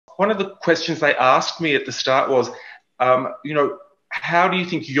one of the questions they asked me at the start was, you know, how do you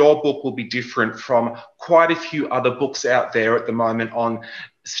think your book will be different from quite a few other books out there at the moment on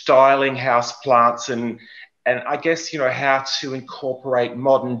styling houseplants and I guess, you know, how to incorporate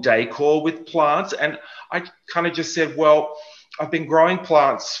modern decor with plants? And I kind of just said, well, I've been growing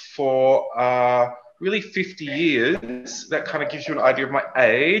plants for really 50 years. That kind of gives you an idea of my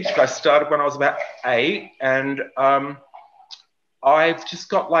age. I started when I was about 8, and I've just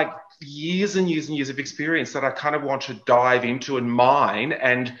got like years and years and years of experience that I kind of want to dive into and mine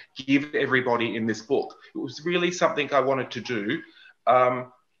and give everybody in this book. It was really something I wanted to do.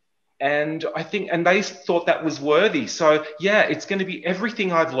 And I think, and they thought that was worthy. So yeah, it's going to be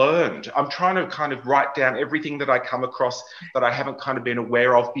everything I've learned. I'm trying to kind of write down everything that I come across that I haven't kind of been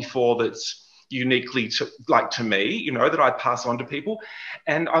aware of before, that's uniquely to me, you know, that I pass on to people.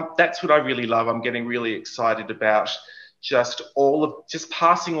 And that's what I really love. I'm getting really excited about just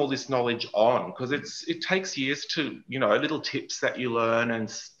passing all this knowledge on, because it takes years to, you know, little tips that you learn.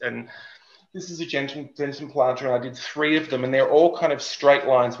 And this is a gentian planter, and I did 3 of them, and they're all kind of straight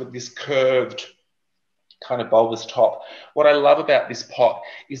lines with this curved kind of bulbous top. What I love about this pot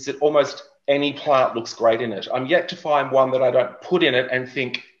is that almost any plant looks great in it. I'm yet to find one that I don't put in it and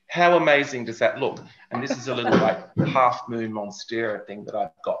think, how amazing does that look? And this is a little like half moon monstera thing that I've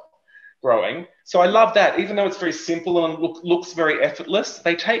got growing. So I love that, even though it's very simple and looks very effortless,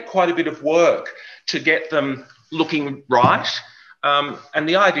 they take quite a bit of work to get them looking right. And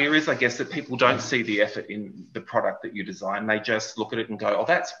the idea is, I guess, that people don't see the effort in the product that you design. They just look at it and go, oh,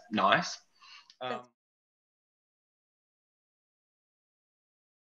 that's nice.